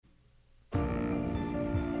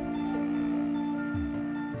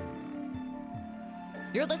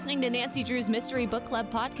You're listening to Nancy Drew's Mystery Book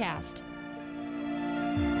Club podcast.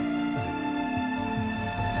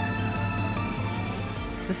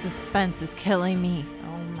 The suspense is killing me.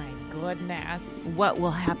 Oh my goodness. What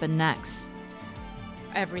will happen next?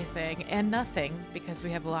 Everything and nothing, because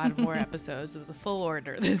we have a lot of more episodes. It was a full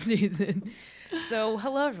order this season. So,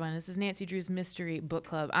 hello everyone. This is Nancy Drew's Mystery Book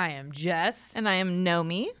Club. I am Jess. And I am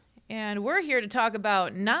Nomi. And we're here to talk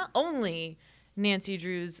about not only Nancy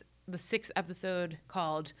Drew's the 6th episode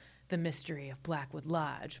called The Mystery of Blackwood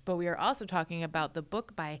Lodge, but we are also talking about the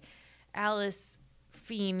book by Alice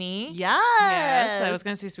Feeney. Yes. I was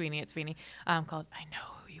going to say Sweeney. It's Feeney. Called I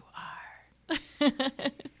Know Who You Are.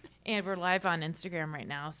 And we're live on Instagram right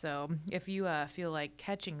now. So if you feel like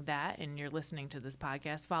catching that and you're listening to this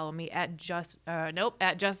podcast, follow me at Jessica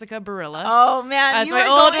Barilla. Oh, man. That's my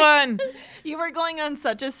old one. You were going on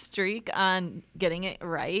such a streak on getting it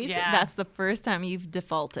right. Yeah. That's the first time you've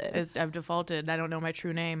defaulted. I've defaulted. I don't know my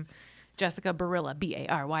true name. Jessica Barilla,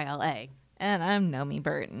 Baryla. And I'm Nomi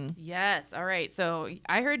Burton. Yes. All right. So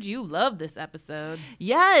I heard you love this episode.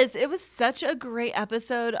 Yes, it was such a great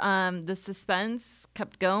episode. The suspense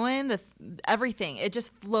kept going. Everything. It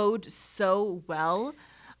just flowed so well.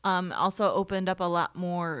 Also opened up a lot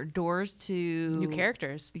more doors to New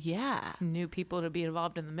characters. Yeah. New people to be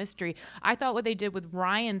involved in the mystery. I thought what they did with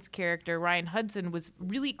Ryan's character, Ryan Hudson, was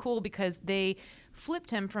really cool because they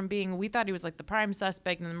flipped him from being, we thought he was like the prime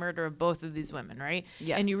suspect in the murder of both of these women, right?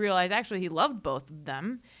 Yes. And you realize actually he loved both of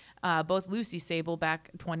them. Both Lucy Sable back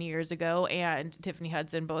 20 years ago and Tiffany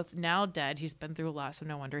Hudson, both now dead. He's been through a lot, so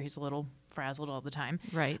no wonder he's a little frazzled all the time.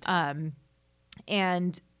 Right.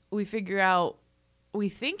 And we figure out, we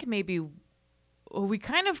think maybe we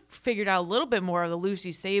kind of figured out a little bit more of the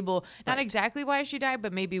Lucy Sable, not exactly why she died,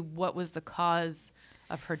 but maybe what was the cause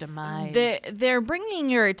of her demise. They're bringing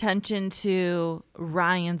your attention to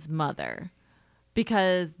Ryan's mother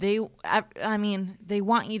because they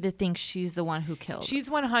want you to think she's the one who killed. She's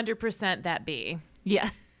 100% that B. Yeah.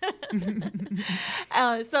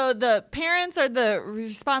 So the parents are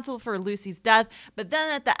responsible for Lucy's death, but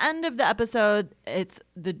then at the end of the episode, it's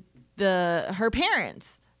her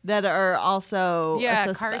parents that are also a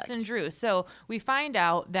suspect. Carson Drew. So we find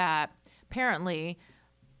out that apparently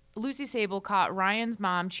Lucy Sable caught Ryan's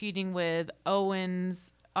mom cheating with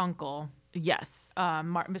Owen's uncle. Yes.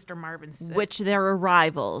 Mr. Marvin. Which they're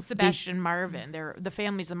rivals. Sebastian Marvin.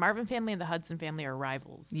 The Marvin family and the Hudson family are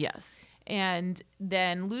rivals. Yes. And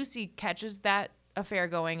then Lucy catches that affair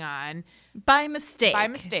going on. By mistake.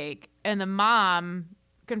 And the mom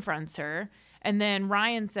confronts her. And then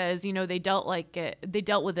Ryan says, they dealt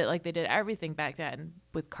with it like they did everything back then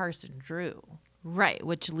with Carson Drew. Right,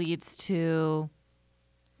 which leads to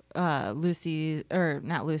Nancy's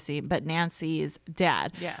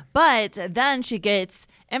dad. Yeah. But then she gets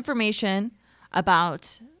information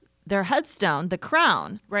about their headstone, the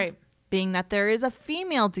crown. Right. Being that there is a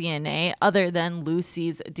female DNA other than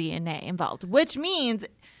Lucy's DNA involved, which means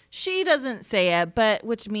she doesn't say it, but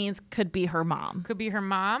which means could be her mom. Could be her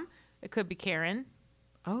mom. It could be Karen.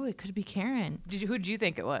 Oh, it could be Karen. Who did you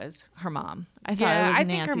think it was? Her mom. I thought it was I Nancy's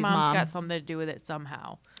think her mom's mom. got something to do with it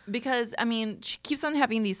somehow. Because, she keeps on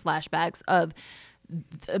having these flashbacks of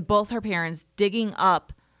both her parents digging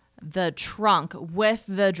up the trunk with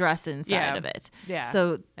the dress inside of it. Yeah.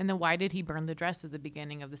 So, and then why did he burn the dress at the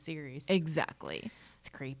beginning of the series? Exactly. It's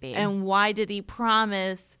creepy. And why did he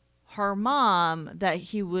promise her mom that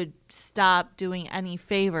he would stop doing any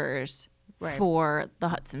favors for the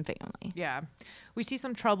Hudson family? Yeah. We see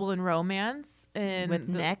some trouble in romance with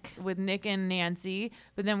Nick and Nancy,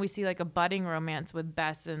 but then we see like a budding romance with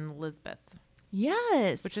Bess and Elizabeth.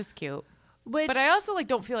 Yes. Which is cute. But I also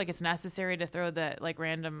don't feel like it's necessary to throw that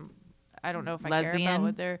random, I don't know if I lesbian care about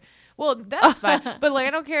what they're, well, that's fine. But I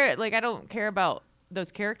don't care about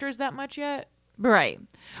those characters that much yet. Right.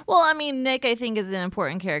 Well, Nick, I think, is an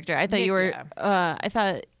important character. I thought I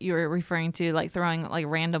thought you were referring to throwing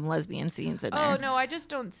random lesbian scenes in there. Oh no, I just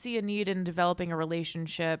don't see a need in developing a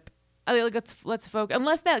relationship. Let's focus,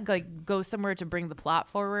 unless that goes somewhere to bring the plot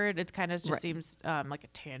forward. It kind of just seems like a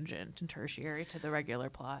tangent and tertiary to the regular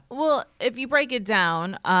plot. Well, if you break it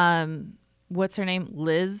down, what's her name?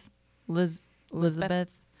 Elizabeth.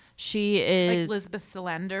 She is Elizabeth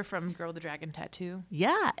Salander from Girl with the Dragon Tattoo.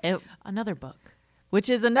 Yeah, another book. Which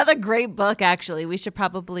is another great book, actually. We should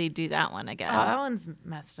probably do that one again. Oh, that one's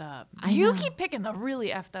messed up. You keep picking the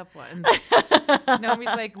really effed up ones. Nomi's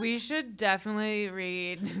like, we should definitely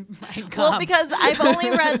read Mein Kampf. Well, because I've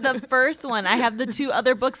only read the first one. I have the 2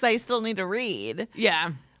 other books I still need to read.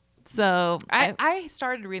 Yeah. So I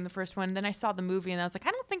started reading the first one, then I saw the movie, and I was like,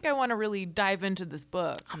 I don't think I want to really dive into this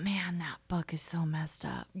book. Oh man, that book is so messed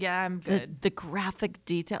up. Yeah, I'm good. The graphic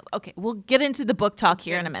detail. Okay, we'll get into the book talk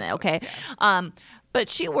here in a minute. Okay, but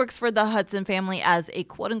she works for the Hudson family as a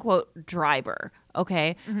quote unquote driver.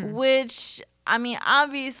 Okay, which. I mean,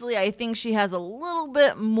 obviously, I think she has a little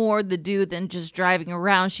bit more to do than just driving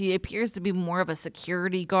around. She appears to be more of a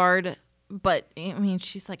security guard, but I mean,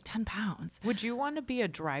 she's like 10 pounds. Would you want to be a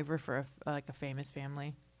driver for a famous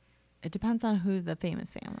family? It depends on who the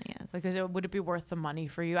famous family is. Like, would it be worth the money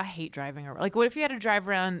for you? I hate driving around. Like, what if you had to drive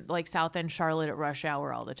around like South End Charlotte at rush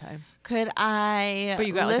hour all the time? Could I but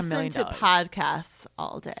you got listen like $1 million to podcasts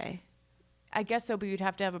all day? I guess so, but you'd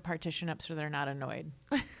have to have a partition up so they're not annoyed.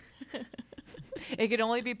 It could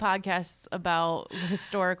only be podcasts about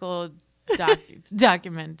historical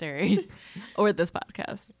documentaries. Or this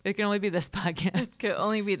podcast. It can only be this podcast. It could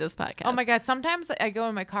only be this podcast. Oh my God. Sometimes I go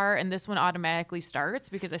in my car and this one automatically starts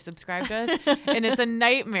because I subscribe to it. And it's a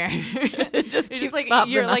nightmare. It's just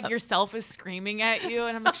like yourself is screaming at you.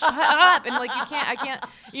 And I'm like, shut up. And like, I can't,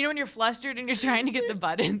 you know, when you're flustered and you're trying to get the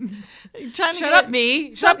buttons. Shut up,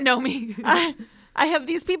 Nomi. I have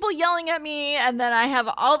these people yelling at me, and then I have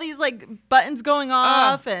all these like buttons going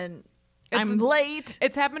off, and I'm late.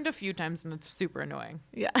 It's happened a few times, and it's super annoying.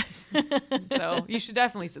 Yeah. So you should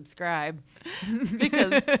definitely subscribe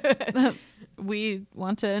because we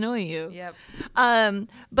want to annoy you. Yep.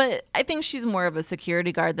 But I think she's more of a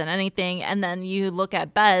security guard than anything. And then you look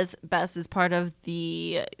at Bez. Bez is part of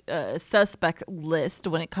the suspect list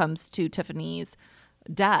when it comes to Tiffany's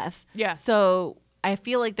death. Yeah. So I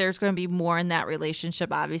feel like there's going to be more in that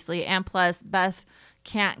relationship, obviously. And plus, Beth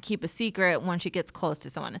can't keep a secret when she gets close to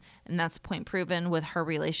someone. And that's point proven with her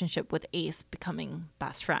relationship with Ace becoming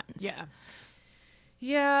best friends. Yeah.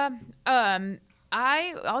 Yeah.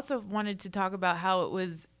 I also wanted to talk about how it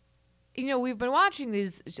was, you know, we've been watching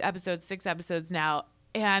these episodes, 6 episodes now,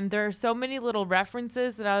 and there are so many little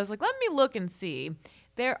references that I was like, let me look and see.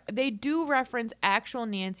 They do reference actual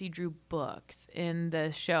Nancy Drew books in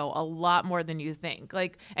the show a lot more than you think.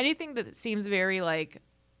 Like anything that seems very like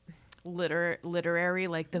literary,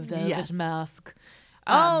 like the Velvet Mask.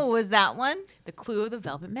 Was that one? The Clue of the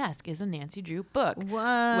Velvet Mask is a Nancy Drew book. What?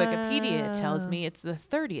 Wikipedia tells me it's the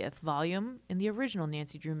 30th volume in the original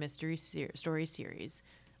Nancy Drew mystery story series.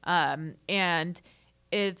 And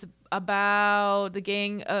it's about the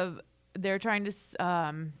gang of, they're trying to,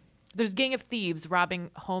 there's a gang of thieves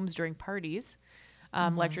robbing homes during parties,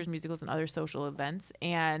 lectures, musicals, and other social events,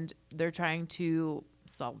 and they're trying to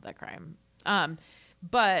solve that crime.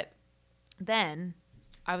 But then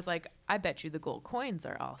I was like, I bet you the gold coins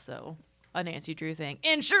are also a Nancy Drew thing.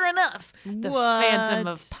 And sure enough, The Phantom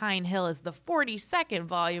of Pine Hill is the 42nd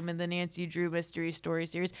volume in the Nancy Drew mystery story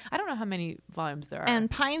series. I don't know how many volumes there are. And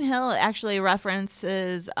Pine Hill actually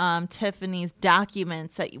references Tiffany's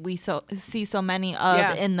documents that we see so many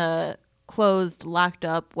of in the closed, locked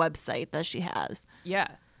up website that she has. Yeah.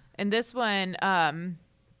 And this one,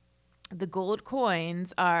 the gold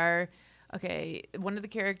coins are, one of the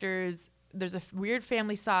characters, there's a weird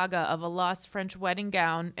family saga of a lost French wedding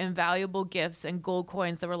gown and valuable gifts and gold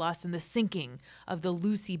coins that were lost in the sinking of the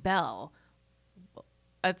Lucy Belle.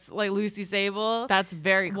 That's like Lucy Sable. That's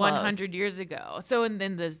very close. 100 years ago. So in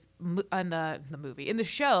the movie, in the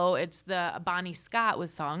show, it's the Bonnie Scott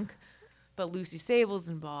was sunk, but Lucy Sable's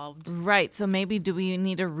involved. Right. So maybe do we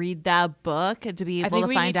need to read that book to be able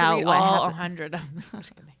to find out what happened? 100 of them.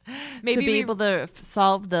 Maybe to be able to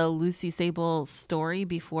solve the Lucy Sable story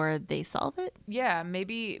before they solve it? Yeah,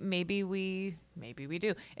 maybe we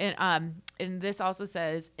do. And this also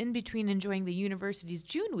says, in between enjoying the university's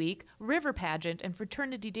June week, river pageant, and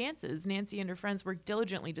fraternity dances, Nancy and her friends worked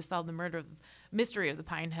diligently to solve the mystery of the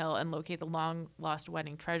Pine Hill and locate the long-lost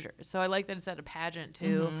wedding treasure. So I like that it's at a pageant,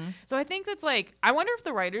 too. Mm-hmm. So I think that's like, I wonder if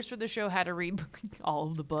the writers for the show had to read all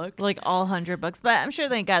of the books. Like all 100 books. But I'm sure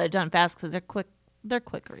they got it done fast because they're quick. They're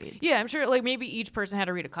quick reads. Yeah, I'm sure like maybe each person had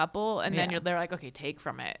to read a couple and then they're like, okay, take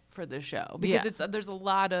from it for this show. Because there's a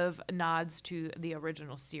lot of nods to the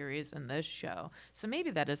original series in this show. So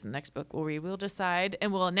maybe that is the next book we'll read. We'll decide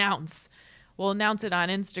and we'll announce it on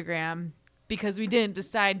Instagram because we didn't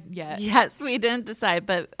decide yet. Yes, we didn't decide,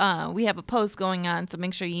 but we have a post going on. So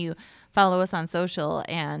make sure you follow us on social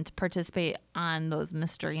and participate on those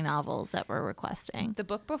mystery novels that we're requesting. The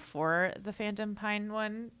book before the Phantom Pine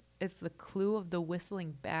one, it's The Clue of the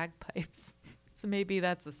Whistling Bagpipes. So maybe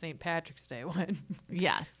that's a St. Patrick's Day one.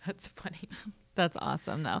 Yes. That's funny. That's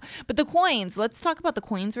awesome, though. But the coins, let's talk about the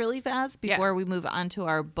coins really fast before we move on to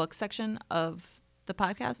our book section of the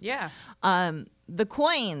podcast. Yeah. The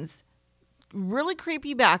coins, really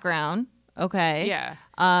creepy background. Okay.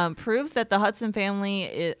 Yeah. Proves that the Hudson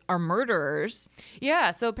family are murderers.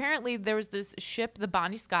 Yeah. So apparently there was this ship, the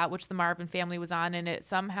Bonnie Scott, which the Marvin family was on, and it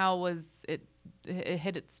somehow it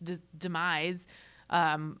hit its demise.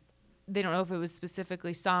 They don't know if it was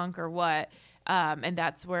specifically sunk or what. And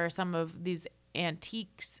that's where some of these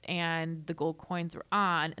antiques and the gold coins were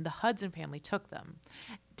on, and the Hudson family took them.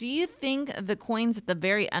 Do you think the coins at the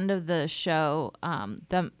very end of the show,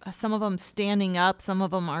 some of them standing up, some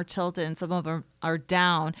of them are tilted, and some of them are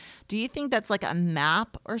down, do you think that's like a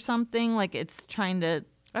map or something? Like it's trying to...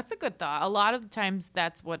 That's a good thought. A lot of times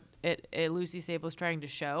that's what Lucy Sable is trying to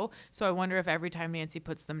show. So I wonder if every time Nancy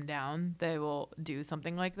puts them down, they will do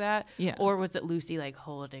something like that. Yeah. Or was it Lucy like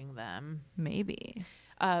holding them? Maybe.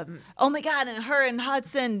 Oh my God, and her and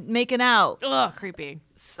Hudson making out. Ugh, creepy.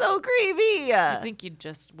 So creepy. I think you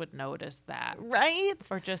just would notice that. Right?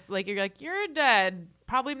 Or just like, you're dead.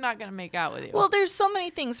 Probably not going to make out with you. Well, there's so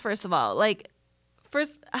many things, first of all. Like,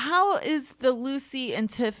 first, how is the Lucy and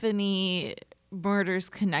Tiffany murders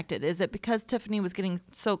connected? Is it because Tiffany was getting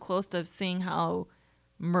so close to seeing how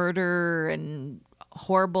murder and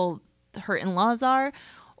horrible her in-laws are?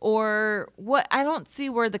 Or what? I don't see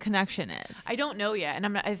where the connection is. I don't know yet,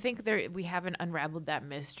 and I think we haven't unraveled that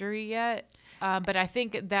mystery yet. But I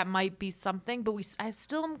think that might be something. But I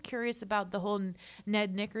still am curious about the whole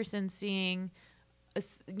Ned Nickerson seeing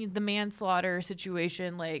the manslaughter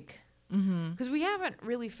situation, like, because we haven't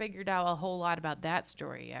really figured out a whole lot about that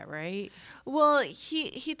story yet, right? Well,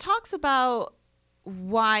 he talks about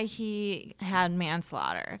why he had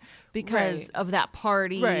manslaughter because of that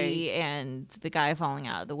party and the guy falling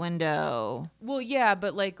out of the window. Well, yeah,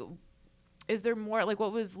 but like, is there more? Like,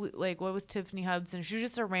 what was Tiffany Hudson? She was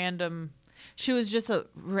just a random. She was just a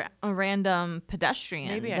random pedestrian.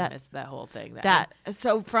 Maybe I missed that whole thing.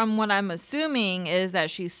 So from what I'm assuming is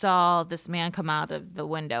that she saw this man come out of the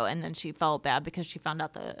window and then she felt bad because she found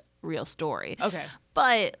out the real story. Okay.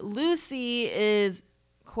 But Lucy is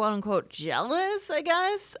quote unquote jealous, I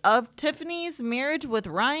guess, of Tiffany's marriage with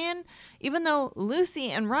Ryan, even though Lucy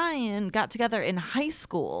and Ryan got together in high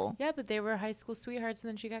school. Yeah, but they were high school sweethearts and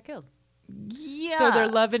then she got killed. Yeah. So their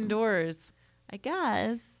love endures. I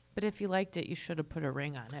guess. But if you liked it, you should have put a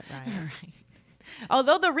ring on it, Ryan. Right.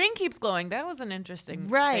 Although the ring keeps glowing, that was an interesting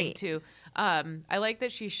thing too. I like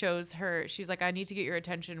that she shows her. She's like, I need to get your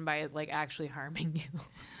attention by like actually harming you.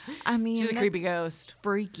 I mean, she's a creepy ghost.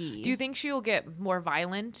 Freaky. Do you think she will get more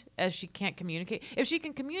violent as she can't communicate? If she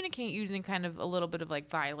can communicate using kind of a little bit of like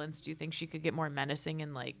violence, do you think she could get more menacing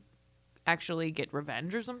and like actually get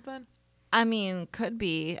revenge or something? I mean, could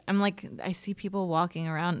be. I'm like, I see people walking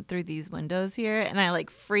around through these windows here, and I like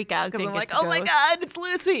freak out because I'm like, oh my God, it's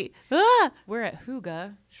Lucy. Ah! We're at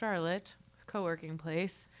Huga, Charlotte, co-working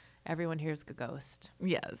place. Everyone here's a ghost.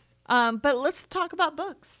 Yes. But let's talk about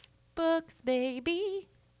books. Books, baby.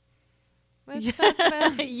 Let's talk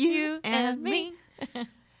about you and me.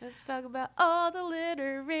 Let's talk about all the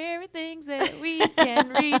literary things that we can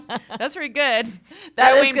read. That's pretty good.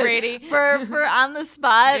 That is Wayne good. Brady. For on the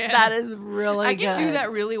spot, Yeah. that is really good. I can do that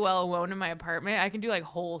really well alone in my apartment. I can do like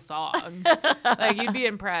whole songs. Like you'd be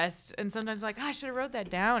impressed. And sometimes like, I should have wrote that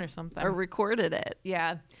down or something. Or recorded it.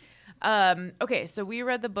 Yeah. Okay, so we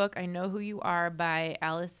read the book I Know Who You Are by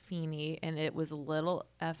Alice Feeney, and it was a little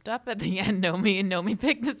effed up at the end. Nomi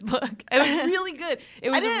picked this book. It was really good. It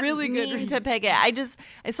was really good. I didn't mean to pick it.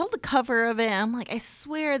 I saw the cover of it. And I'm like, I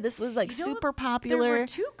swear this was like super popular. There were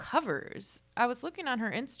two covers. I was looking on her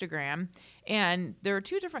Instagram, and there were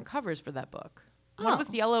two different covers for that book. One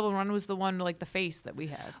was yellow and one was the one like the face that we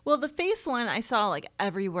had. Well, the face one I saw like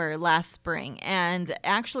everywhere last spring. And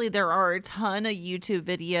actually there are a ton of YouTube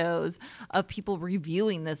videos of people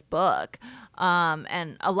reviewing this book.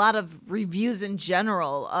 And a lot of reviews in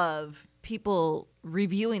general of people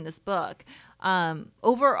reviewing this book.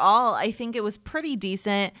 Overall, I think it was pretty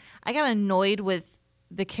decent. I got annoyed with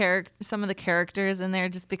some of the characters in there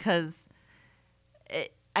just because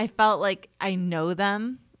I felt like I know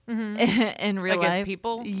them. In real life, as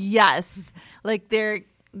people. Yes, like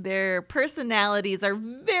their personalities are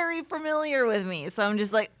very familiar with me, so I'm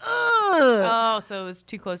just like, ugh. Oh, so it was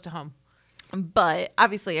too close to home. But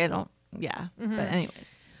obviously, I don't. Yeah. But anyways,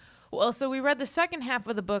 well, so we read the second half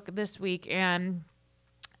of the book this week, and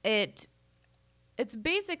it's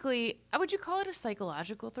basically, would you call it a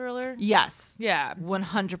psychological thriller? yes, Yeah,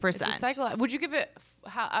 100%. Would you give it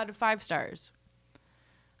out of 5 stars?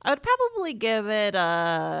 I would probably give it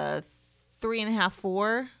a 3.5,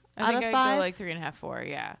 4 out of 5. I'd go like 3.5, 4.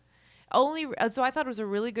 Yeah. So I thought it was a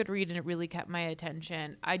really good read and it really kept my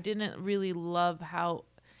attention. I didn't really love how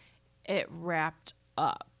it wrapped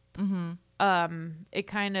up. It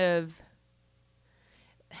kind of,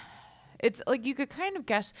 It's like you could kind of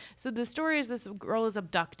guess. So the story is this girl is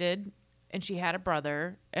abducted and she had a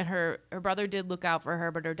brother, and her brother did look out for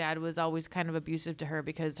her, but her dad was always kind of abusive to her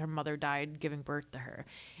because her mother died giving birth to her.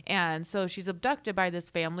 And so she's abducted by this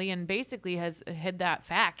family and basically has hid that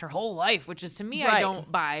fact her whole life, which is, to me, I don't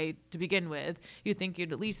buy to begin with. You think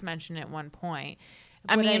you'd at least mention it at one point.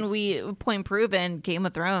 I mean, we point proven Game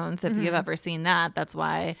of Thrones, if you've ever seen that. That's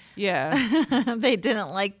why they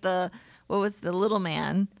didn't like what was the little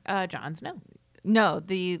man? Jon Snow. No,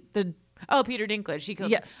 the Oh, Peter Dinklage. He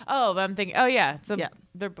killed. Yes. Oh, I'm thinking. Oh, yeah. So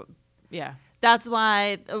they're. Yeah. That's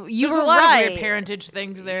why you There's were a lot right. of weird parentage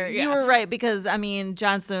things there. Yeah. You were right because I mean,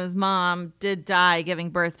 Jon Snow's mom did die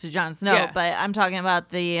giving birth to Jon Snow, but I'm talking about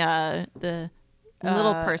the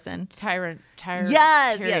little person. Tyrion.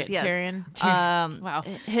 Yes. Tyrion. Wow.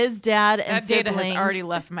 His dad and that siblings. data has already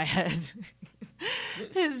left my head.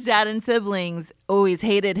 His dad and siblings always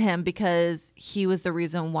hated him because he was the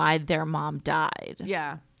reason why their mom died.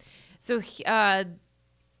 Yeah. So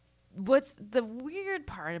what's the weird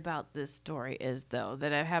part about this story is, though,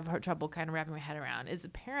 that I have trouble kind of wrapping my head around, is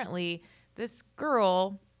apparently this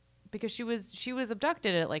girl, because she was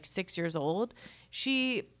abducted at like 6 years old,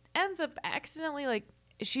 she ends up accidentally, like,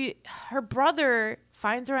 her brother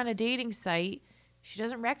finds her on a dating site. She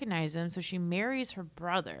doesn't recognize him, so she marries her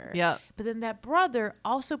brother. Yeah. But then that brother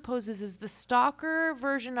also poses as the stalker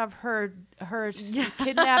version of her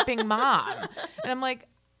kidnapping mom. And I'm like,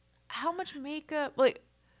 how much makeup? Like,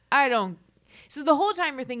 I don't. So the whole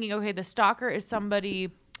time you're thinking, okay, the stalker is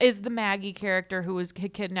the Maggie character who was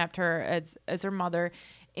kidnapped her as her mother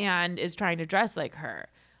and is trying to dress like her.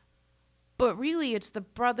 But really, it's the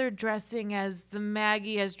brother dressing as the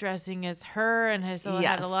Maggie as dressing as her and has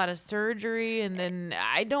had a lot of surgery. And then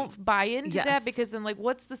I don't buy into that because then, like,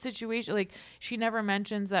 what's the situation? Like, she never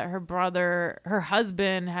mentions that her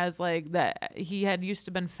husband has, like, that he had used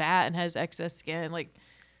to been fat and has excess skin. Like,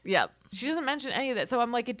 she doesn't mention any of that. So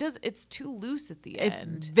I'm like, it's too loose at the end.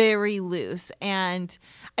 It's very loose. And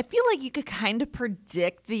I feel like you could kind of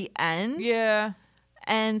predict the end. Yeah.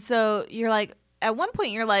 And so you're like, at one point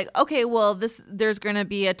you're like, okay, well, there's going to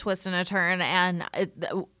be a twist and a turn, and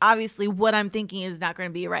obviously what I'm thinking is not going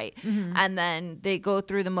to be right. Mm-hmm. And then they go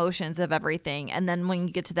through the motions of everything, and then when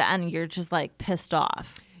you get to the end, you're just like pissed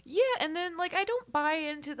off. Yeah, and then like I don't buy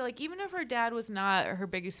into even if her dad was not her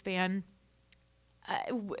biggest fan,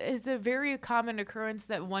 it's a very common occurrence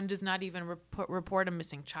that one does not even report a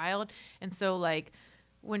missing child, and so like,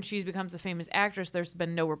 when she becomes a famous actress, there's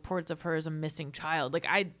been no reports of her as a missing child. Like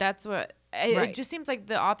it just seems like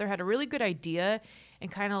the author had a really good idea,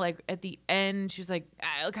 and kind of like at the end, she's like,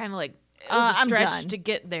 kind of like it was a stretch to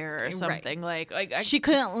get there or something. Right. Like she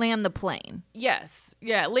couldn't land the plane. Yes,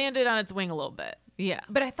 yeah, it landed on its wing a little bit. Yeah,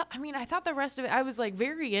 but I thought the rest of it, I was like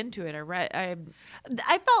very into it. I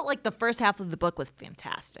felt like the first half of the book was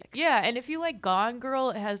fantastic. Yeah, and if you like Gone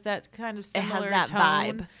Girl, it has that kind of similar tone.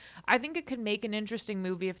 Vibe. I think it could make an interesting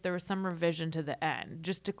movie if there was some revision to the end,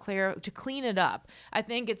 just to clean it up. I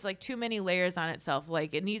think it's like too many layers on itself.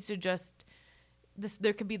 Like it needs to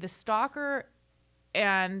there could be the stalker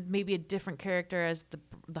and maybe a different character as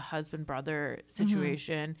the husband brother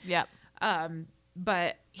situation. Mm-hmm. Yep.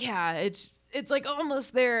 But yeah, it's like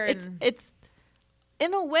almost there. It's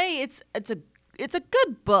in a way it's a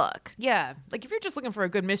good book. Yeah. Like if you're just looking for a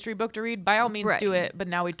good mystery book to read, by all means do it. But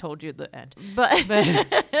now we told you the end. But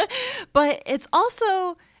but it's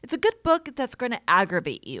a good book that's going to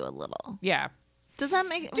aggravate you a little. Yeah. Would you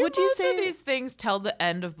say most of these things tell the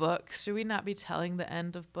end of books? Should we not be telling the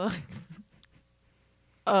end of books?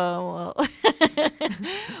 Oh, well.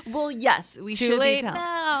 Well, yes, we should be telling.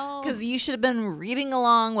 Now. Because you should have been reading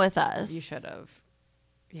along with us. You should have.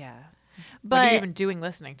 Yeah. But what are you even doing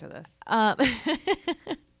listening to this?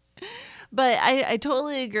 But I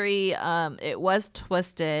totally agree. It was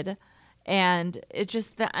twisted, and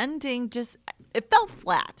the ending it fell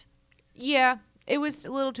flat. Yeah, it was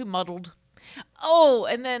a little too muddled. Oh,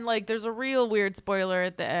 and then like there's a real weird spoiler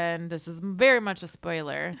at the end. This is very much a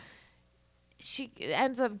spoiler. She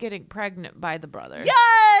ends up getting pregnant by the brother.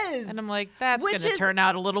 Yes! And I'm like, that's going to turn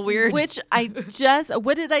out a little weird. Which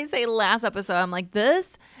what did I say last episode? I'm like,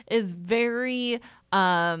 this is very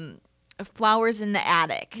flowers in the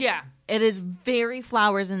attic. Yeah. It is very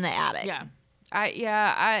flowers in the attic. Yeah.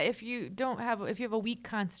 If you have a weak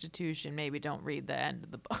constitution, maybe don't read the end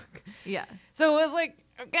of the book. Yeah. So it was like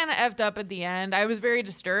kind of effed up at the end. I was very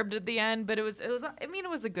disturbed at the end, but it was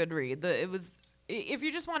a good read. If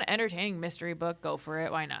you just want an entertaining mystery book, go for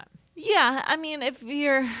it. Why not? Yeah, I mean, if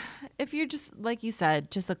you're just like you said,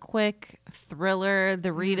 just a quick thriller,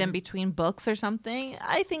 the read in between books or something,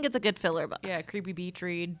 I think it's a good filler book. Yeah, creepy beach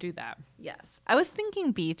read, do that. Yes, I was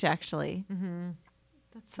thinking beach actually.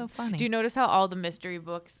 That's so funny. Do you notice how all the mystery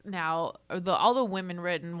books now, or all the women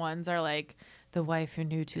written ones, are like the wife who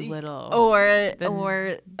knew too little,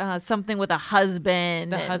 or something with a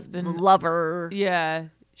husband, lover. Yeah,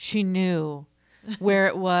 she knew where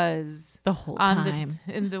it was the whole time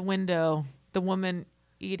in the window. The woman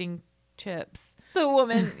eating chips. The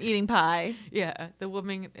woman eating pie. Yeah, the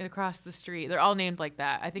woman across the street. They're all named like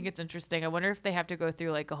that. I think it's interesting. I wonder if they have to go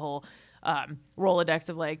through like a whole Rolodex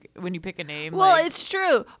of like when you pick a name. Well, like, it's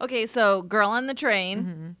true. Okay, so girl on the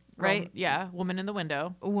train, right? Yeah, woman in the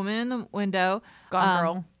window. A woman in the window. Gone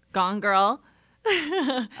girl. Gone girl.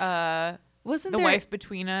 Wasn't the wife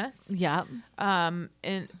between us? Yeah. And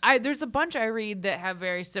there's a bunch I read that have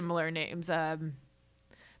very similar names.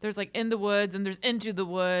 There's like In the Woods, and there's Into the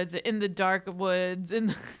Woods, In the Dark Woods,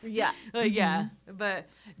 and yeah, yeah. But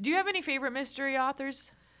do you have any favorite mystery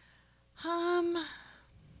authors? I'm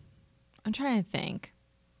trying to think.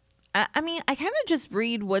 I mean, I kind of just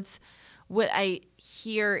read what I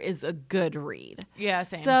hear is a good read. Yeah,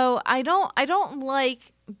 same. So I don't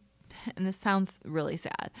like, and this sounds really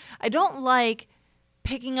sad, I don't like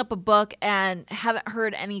picking up a book and haven't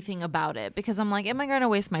heard anything about it because I'm like, am I going to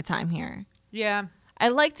waste my time here? Yeah. I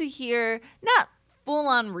like to hear, not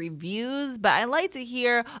full-on reviews, but I like to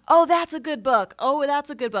hear, oh, that's a good book. Oh, that's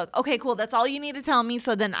a good book. Okay, cool. That's all you need to tell me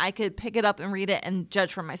so then I could pick it up and read it and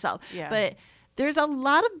judge for myself. Yeah. But there's a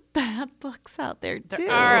lot of bad books out there, too.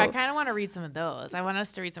 I kind of want to read some of those. I want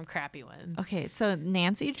us to read some crappy ones. Okay, so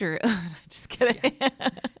Nancy Drew. Just kidding. Yeah.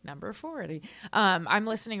 Number 40. I'm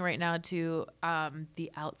listening right now to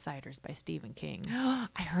The Outsiders by Stephen King.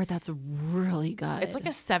 I heard that's really good. It's like a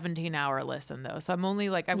 17-hour listen, though. So I'm only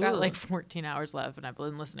like, I've got like 14 hours left, and I've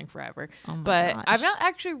been listening forever. Oh my but gosh. I've not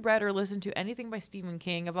actually read or listened to anything by Stephen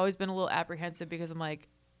King. I've always been a little apprehensive because I'm like,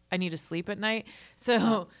 I need to sleep at night.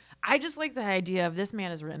 So I just like the idea of this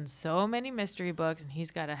man has written so many mystery books, and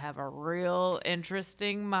he's got to have a real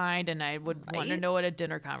interesting mind, and I would want to know what a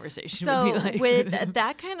dinner conversation would be like. With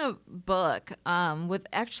that kind of book, with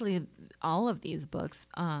actually all of these books,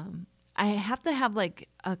 I have to have like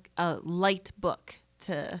a light book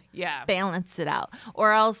to balance it out,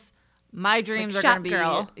 or else my dreams are going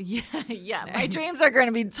to be my dreams are going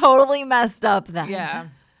to be totally messed up then.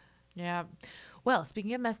 Yeah. Well,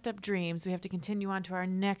 speaking of messed up dreams, we have to continue on to our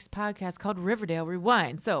next podcast called Riverdale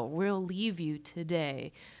Rewind. So we'll leave you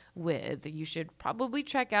today with, you should probably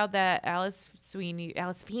check out that Alice Feeney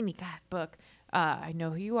book, I Know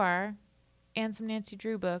Who You Are, and some Nancy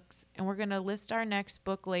Drew books. And we're going to list our next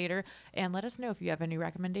book later, and let us know if you have any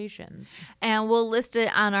recommendations. And we'll list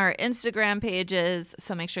it on our Instagram pages,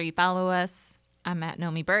 so make sure you follow us. I'm at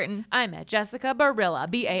Nomi Burton. I'm at Jessica Barilla,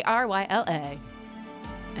 Baryla.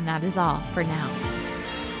 And that is all for now.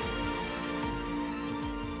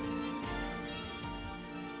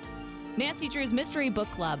 Nancy Drew's Mystery Book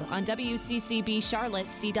Club on WCCB Charlotte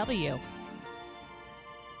CW.